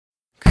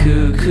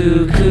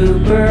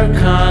Cooper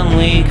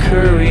Conley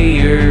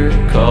courier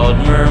called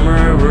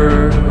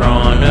Murmurer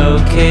on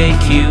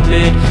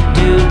OkCupid.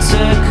 Dude's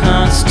a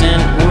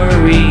constant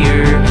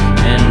worrier,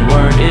 and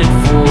weren't it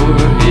for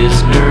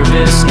his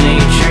nervous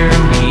nature,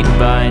 he'd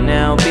by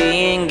now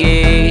be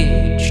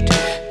engaged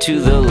to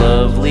the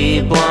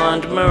lovely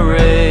blonde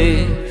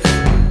Murray.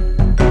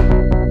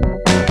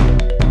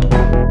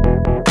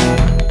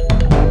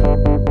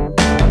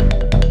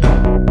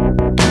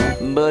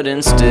 But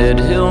instead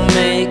he'll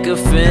make a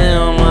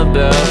film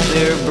about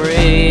their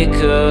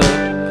breakup.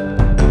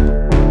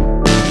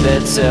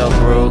 That's how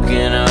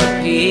broken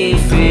up he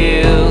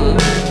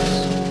feels.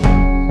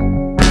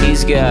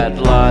 He's got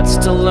lots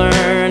to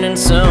learn and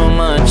so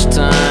much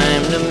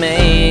time to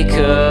make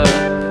up.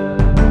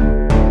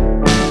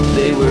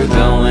 They were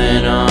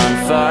going on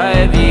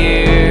 5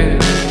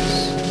 years.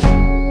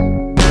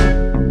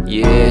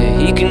 Yeah,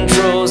 he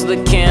controls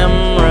the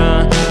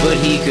camera, but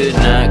he could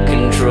not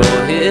control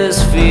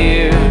his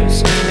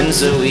fears, and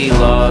so he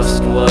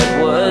lost what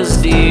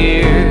was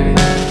dear.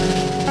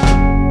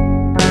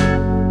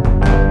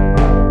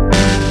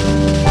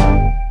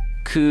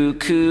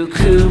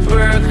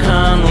 Cooper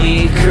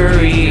Conley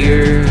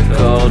courier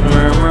called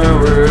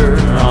Murmurer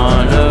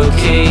on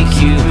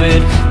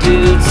OkCupid.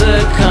 Dude's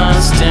a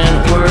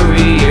constant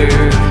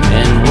worrier,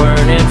 and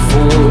weren't it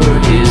for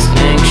his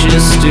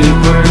anxious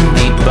stupor,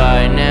 he'd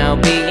by now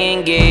be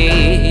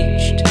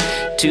engaged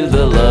to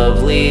the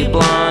lovely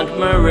blonde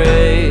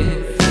Murray.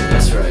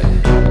 That's right.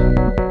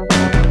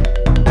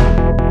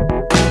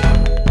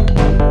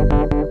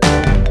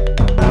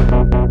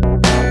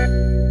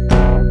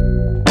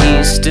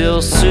 He's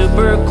still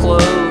super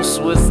close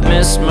with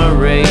Miss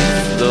Murray,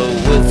 though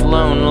with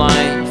lone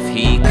life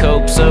he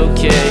copes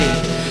okay.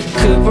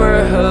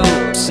 Cooper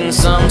hopes in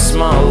some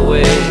small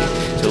way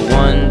to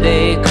one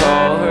day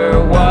call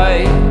her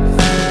wife.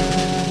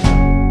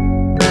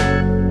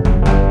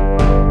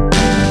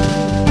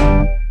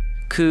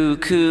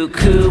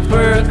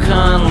 Cooper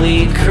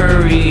Conley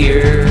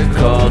courier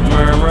called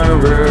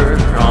Murmurer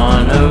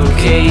on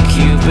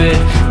OkCupid.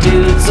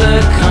 Dude's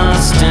a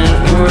constant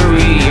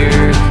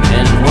worrier,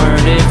 and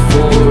weren't it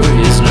for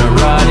his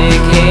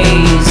neurotic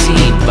haze,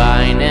 he'd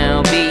by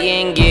now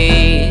be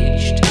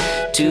engaged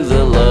to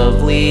the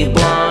lovely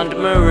blonde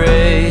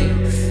Murray.